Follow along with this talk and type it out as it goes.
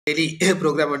daily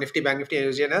program on Nifty, Bank Nifty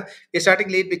and USDINR. We're starting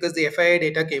late because the FII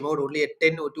data came out only at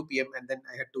 10:02 p.m. and then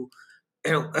I had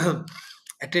to,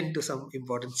 attend to some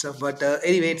important stuff. But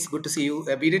anyway, it's good to see you.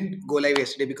 We didn't go live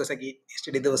yesterday because again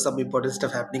yesterday there was some important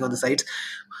stuff happening on the sites.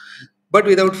 But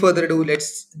without further ado,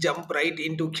 let's jump right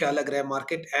into Kyalagram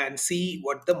market and see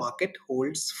what the market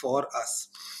holds for us.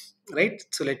 Right.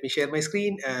 So let me share my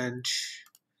screen and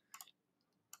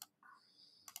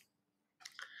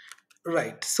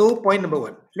right. So point number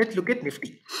one. Let's look at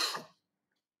Nifty.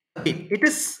 Okay, it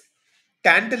is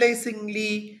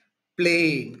tantalizingly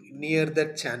playing near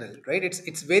that channel, right?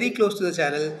 It's very close to the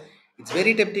channel. It's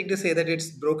very tempting to say that it's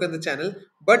broken the channel,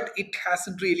 but it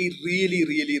hasn't really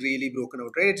broken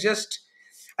out, right? It's just,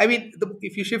 I mean,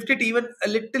 if you shift it even a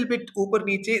little bit upper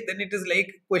niche, then it is like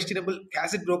questionable.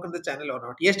 Has it broken the channel or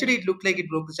not? Yesterday it looked like it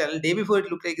broke the channel. Day before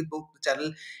it looked like it broke the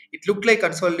channel. It looked like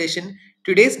consolidation.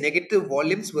 Today's negative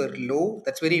volumes were low.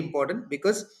 That's very important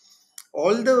because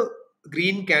all the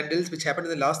green candles which happened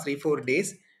in the last 3 4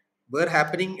 days were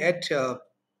happening at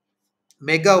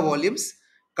mega volumes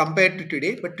compared to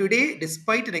today. But today,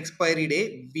 despite an expiry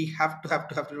day, we have to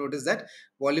notice that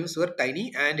volumes were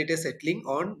tiny and it is settling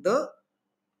on the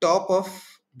top of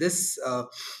this horizontal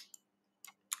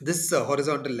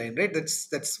line, right?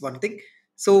 That's one thing.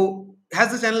 So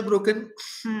has the channel broken?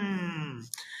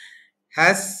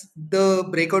 Has the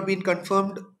breakout been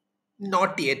confirmed?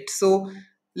 Not yet. So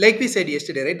like we said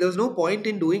yesterday, right, there was no point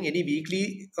in doing any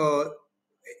weekly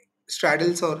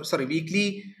straddles or sorry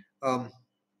weekly um,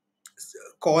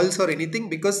 calls or anything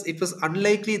because it was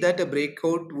unlikely that a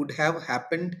breakout would have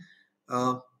happened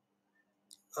uh,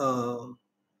 uh,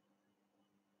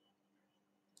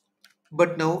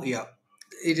 but now yeah,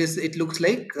 it looks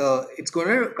like it's going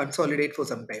to consolidate for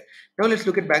some time. Now let's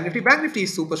look at Bank Nifty. Bank Nifty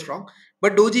is super strong,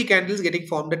 but doji candles getting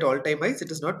formed at all time highs,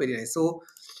 it is not very nice. So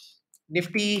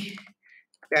Nifty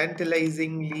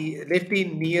tantalizingly Nifty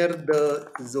near the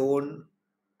zone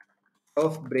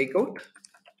of breakout,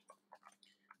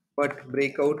 but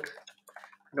breakout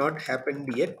not happened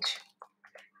yet.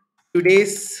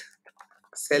 Today's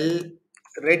sell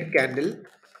red candle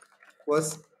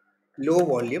was low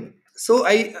volume. So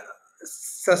I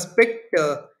suspect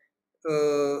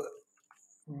uh,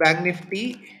 Bank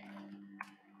Nifty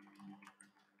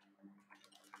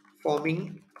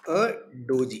forming a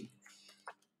doji.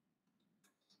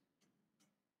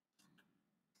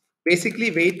 Basically,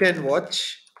 wait and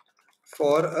watch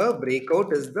for a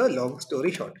breakout is the long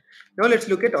story short. Now let's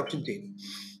look at option chain.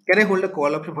 Can I hold a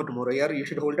call option for tomorrow? Yeah, you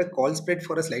should hold a call spread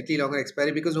for a slightly longer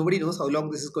expiry because nobody knows how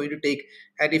long this is going to take.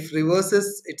 And if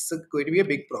reverses, it's going to be a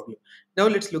big problem. Now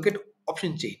let's look at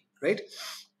option chain, right?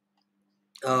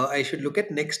 I should look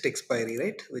at next expiry,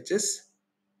 right? Which is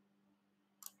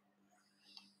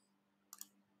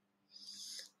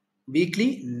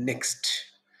weekly next.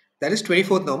 That is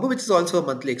 24th November, which is also a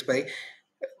monthly expiry.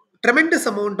 Tremendous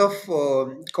amount of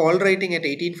call writing at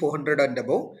 18,400 and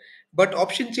above, but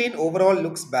option chain overall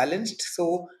looks balanced.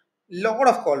 So lot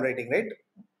of call writing, right?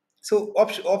 So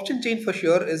option chain for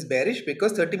sure is bearish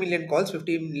because 30 million calls,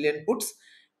 15 million puts.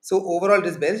 So overall it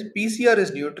is bearish. PCR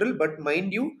is neutral, but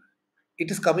mind you,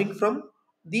 it is coming from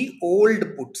the old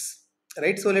puts,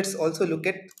 right? So let's also look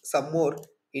at some more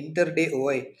interday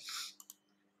OI.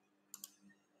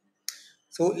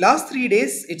 So last 3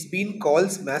 days, it's been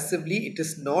calls massively. It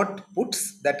is not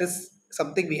puts. That is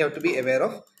something we have to be aware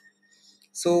of.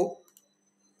 So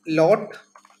lot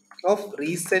of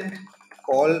recent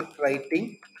call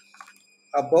writing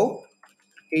above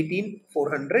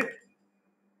 18,400.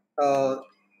 Uh,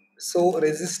 so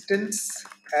resistance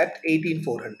at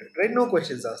 18,400. Right? No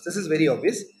questions asked. This is very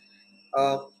obvious.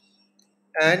 Uh,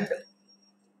 and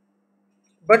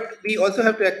but we also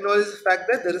have to acknowledge the fact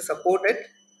that there is support at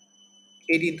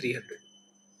 18,300.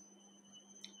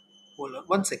 Hold on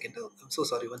 1 second. Oh, I'm so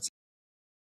sorry. 1 second.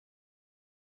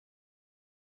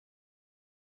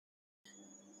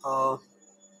 Uh,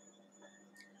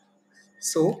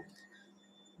 so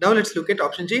now let's look at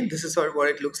option chain. This is what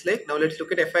it looks like. Now let's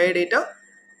look at FIA data.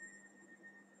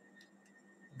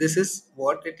 This is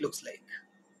what it looks like.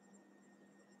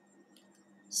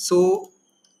 So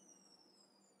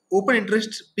open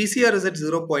interest PCR is at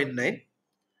 0.9.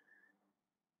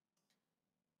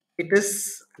 It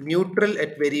is neutral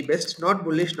at very best, not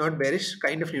bullish, not bearish,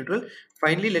 kind of neutral.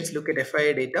 Finally, let's look at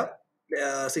FIA data.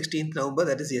 16th November,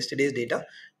 that is yesterday's data.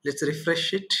 Let's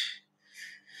refresh it.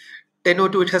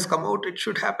 10:02 it has come out. It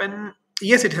should happen.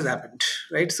 Yes, it has happened,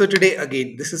 right? So today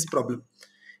again, this is problem.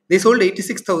 They sold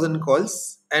 86,000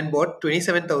 calls and bought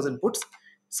 27,000 puts.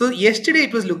 So yesterday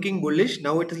it was looking bullish.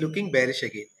 Now it is looking bearish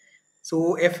again.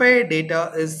 So FI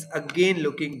data is again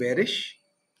looking bearish.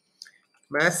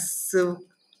 Massive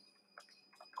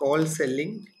call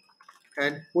selling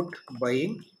and put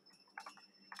buying,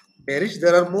 bearish.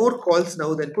 There are more calls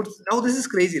now than puts. Now this is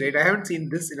crazy, right? I haven't seen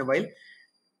this in a while.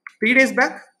 3 days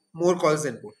back, more calls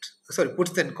than puts. Sorry,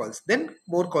 puts than calls. Then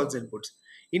more calls than puts.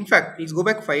 In fact, let's go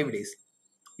back 5 days.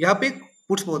 यहाँ पे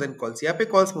puts more than calls. यहाँ पे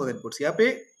calls more than puts. यहाँ पे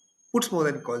puts more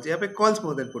than calls. यहाँ पे calls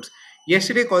more than puts.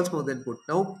 Yesterday calls more than put.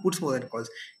 Now puts more than calls.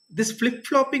 This flip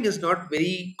flopping is not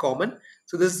very common.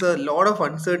 So there's a lot of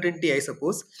uncertainty, I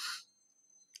suppose,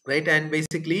 right? And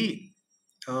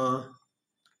uh,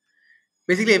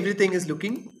 basically everything is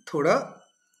looking thoda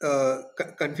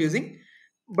confusing.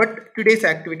 But today's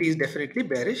activity is definitely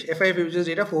bearish. FI futures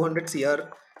data 400 CR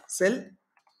sell,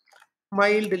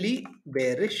 mildly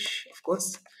bearish, of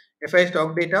course. FI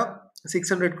stock data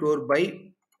 600 crore buy,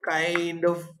 kind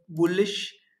of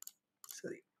bullish.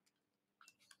 Sorry.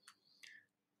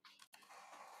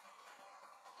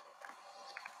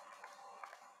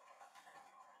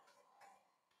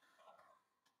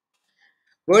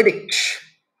 Verdict.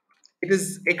 It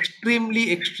is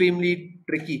extremely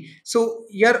tricky. So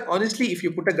yeah, honestly, if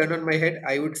you put a gun on my head,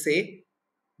 I would say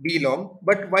be long.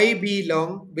 But why be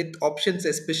long with options,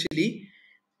 especially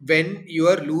when you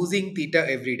are losing theta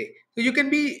every day? So you can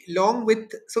be long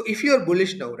with, so if you are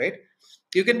bullish now, right,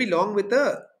 you can be long with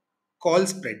a call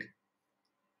spread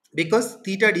because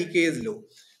theta decay is low.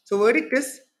 So verdict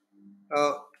is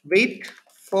wait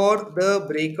for the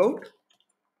breakout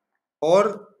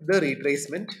or the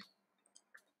retracement.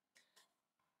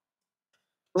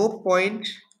 No point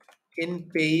in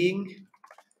paying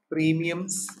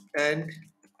premiums and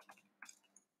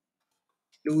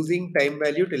losing time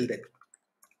value till then.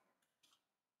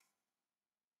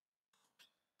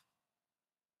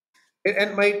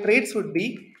 And my trades would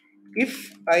be,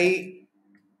 if I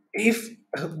if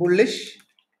bullish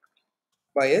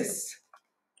bias,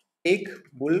 take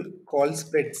bull call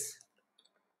spreads.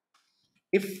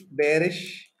 If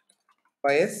bearish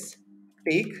bias,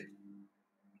 take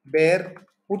bear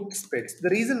put spreads. The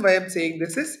reason why I'm saying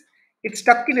this is it's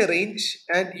stuck in a range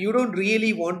and you don't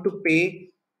really want to pay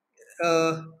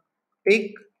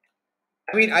take,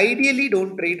 I mean, ideally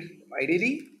don't trade.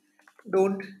 Ideally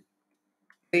don't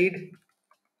trade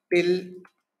till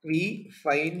we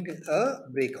find a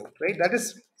breakout, right? That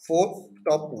is for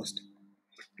topmost.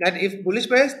 And if bullish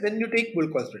bias, then you take bull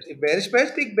call spreads. If bearish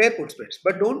bias, take bear put spreads.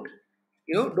 But don't,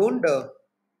 don't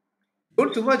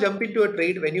chuma jump into a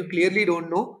trade when you clearly don't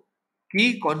know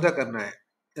कि कौन सा करना है,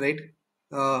 right?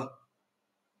 Uh,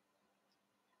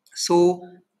 so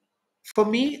for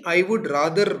me, I would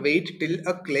rather wait till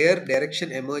a clear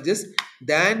direction emerges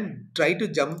than try to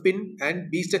jump in and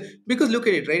be because look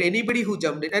at it, right? Anybody who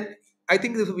jumped in, and I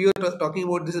think we were talking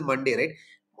about this on Monday, right?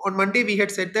 On Monday we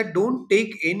had said that don't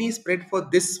take any spread for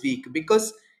this week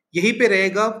because यहीं पे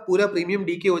रहेगा, पूरा premium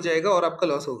DK हो जाएगा और आपका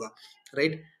loss होगा,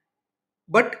 right?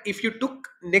 But if you took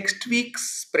next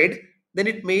week's spread, then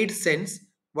it made sense.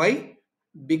 Why?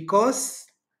 Because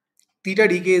theta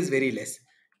decay is very less.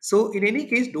 So in any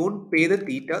case, don't pay the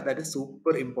theta. That is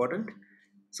super important.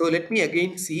 So let me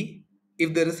again see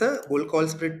if there is a bull call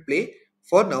spread play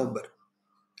for November.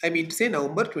 I mean to say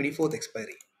November 24th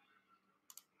expiry.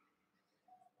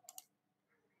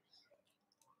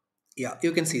 Yeah,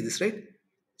 you can see this, right?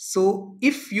 So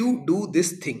if you do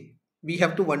this thing, we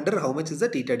have to wonder how much is the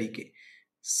theta decay.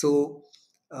 So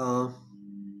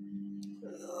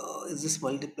is this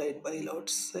multiplied by lot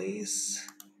size?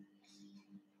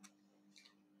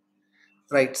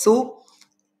 Right. So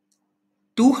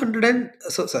 200 and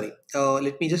so sorry,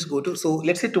 let me just go to, so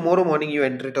let's say tomorrow morning you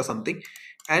enter it or something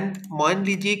and मान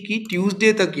लीजिए कि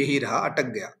Tuesday तक यही रहा,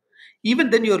 अटक गया, even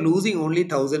then you're losing only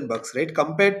 $1,000, right,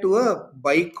 compared to a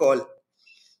buy call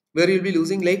where you'll be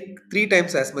losing like 3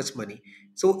 times as much money.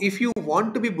 So if you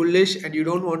want to be bullish and you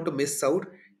don't want to miss out,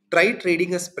 try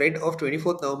trading a spread of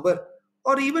 24th November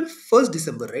or even 1st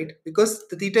December, right? Because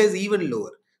the theta is even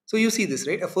lower. So you see this,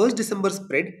 right? A 1st December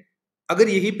spread, अगर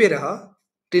यहीं पे रहा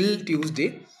till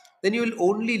Tuesday, then you will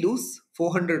only lose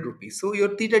 400 rupees. So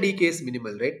your theta decay is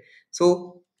minimal, right?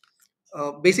 So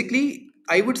basically,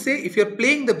 I would say if you're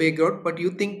playing the background, but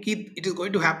you think it is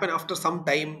going to happen after some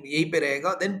time, यहीं पे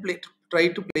रहेगा, then try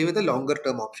to play with a longer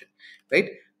term option, right?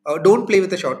 Don't play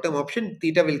with a short term option.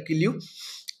 Theta will kill you.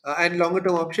 And longer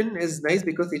term option is nice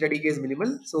because theta decay is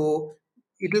minimal. So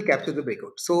it will capture the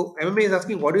breakout. So MMA is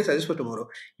asking, what do you suggest for tomorrow?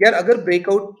 यार अगर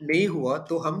breakout नहीं हुआ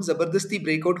तो हम जबरदस्ती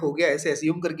breakout हो गया ऐसे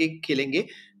assume करके खेलेंगे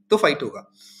तो fight होगा.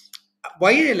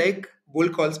 Why I like bull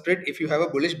call spread if you have a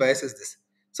bullish bias is this.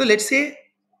 So let's say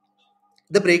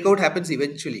the breakout happens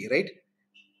eventually, right?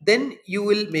 Then you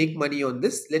will make money on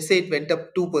this. Let's say it went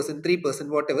up 2%, 3%,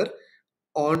 whatever,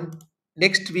 on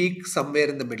next week somewhere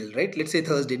in the middle, right? Let's say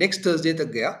Thursday, next Thursday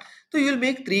tak gaya, so you will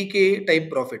make 3k type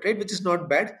profit, right? Which is not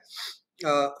bad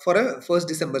for a first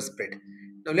December spread.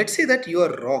 Now let's say that you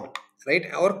are wrong, right?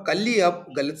 और कल ही आप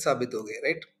गलत साबित हो गए,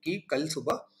 right? कि कल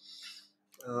सुबह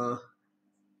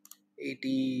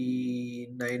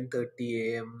 9:30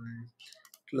 a.m.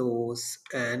 close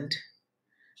and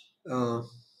uh,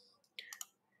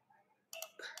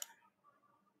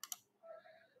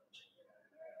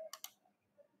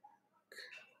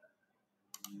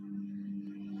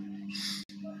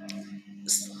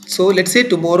 so let's say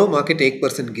tomorrow market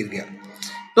 1% गिर गया.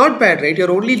 Not bad, right?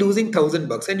 You're only losing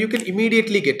 $1,000 and you can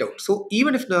immediately get out. So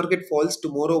even if market falls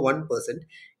tomorrow 1%,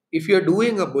 if you're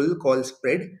doing a bull call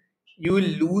spread, you will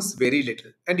lose very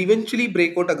little. And eventually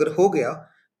breakout अगर हो गया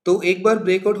तो एक बार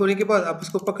breakout होने के बाद आप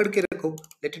उसको पकड़ के रखो,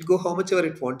 let it go how much ever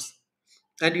it wants,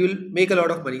 and you'll make a lot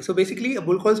of money. So basically, a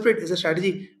bull call spread is a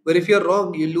strategy where if you're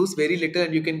wrong, you lose very little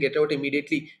and you can get out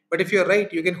immediately. But if you're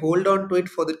right, you can hold on to it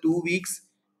for the 2 weeks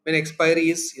when expiry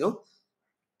is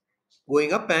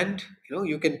going up, and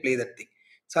you can play that thing.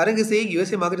 Sarang is saying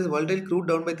USA market is volatile, crude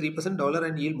down by 3%, dollar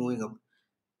and yield moving up.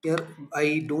 Here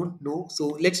I don't know.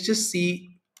 So let's just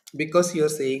see, because you're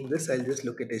saying this, I'll just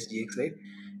look at SGX, right?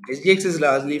 SGX is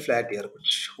largely flat here.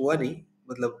 कुछ हुआ नहीं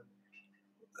मतलब.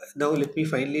 Now let me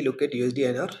finally look at USD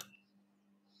INR.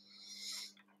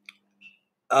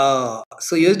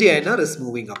 So USD INR is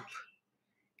moving up.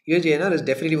 USD INR is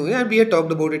definitely moving, and we had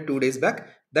talked about it 2 days back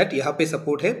that यहाँ पे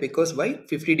support है because why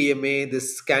 50 DMA,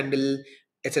 this candle,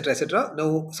 etc etc. Now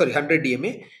sorry 100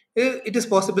 DMA. It is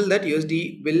possible that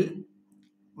USD will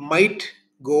might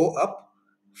go up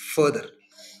further,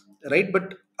 right?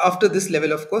 But after this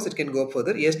level, of course, it can go up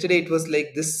further. Yesterday it was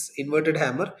like this inverted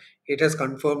hammer. It has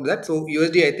confirmed that. So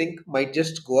USD I think might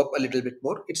just go up a little bit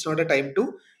more. It's not a time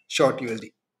to short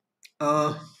USD.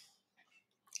 Uh,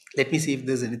 Let me see if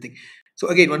there's anything. So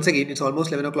again, once again, it's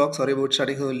almost 11 o'clock. Sorry about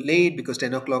starting so late because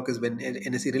 10 o'clock is when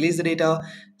NSE released the data.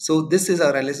 So this is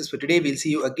our analysis for today. We'll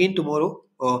see you again tomorrow,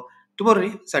 or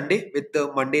tomorrow, Sunday, with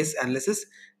the Monday's analysis.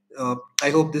 I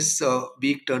hope this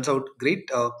week turns out great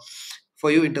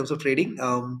for you in terms of trading.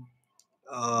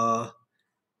 Uh,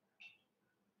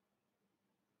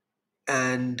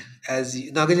 And as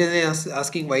Nagarjana is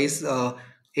asking, why is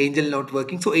Angel not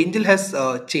working? So Angel has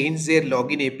changed their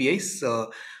login APIs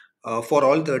for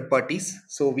all third parties.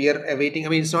 So we are awaiting. I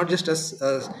mean, it's not just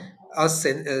us,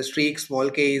 Streak, Small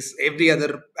Case, every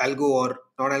other algo or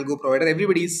non-algo provider.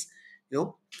 Everybody's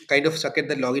kind of stuck at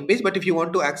the login page. But if you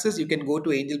want to access, you can go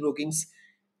to Angel Broking's,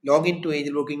 log into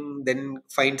Angel Broking, then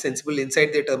find Sensible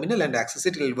inside their terminal and access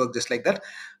it. It'll work just like that.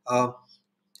 Uh,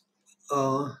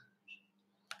 uh,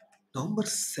 November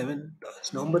 7th,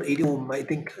 it's November 18th. Oh, I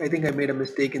think I made a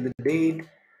mistake in the date.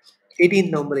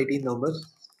 18th November, 18th November,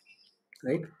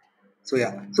 right? So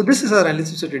yeah. So this is our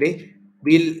analysis for today.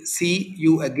 We'll see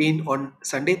you again on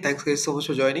Sunday. Thanks guys so much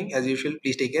for joining. As usual,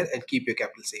 please take care and keep your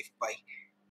capital safe. Bye.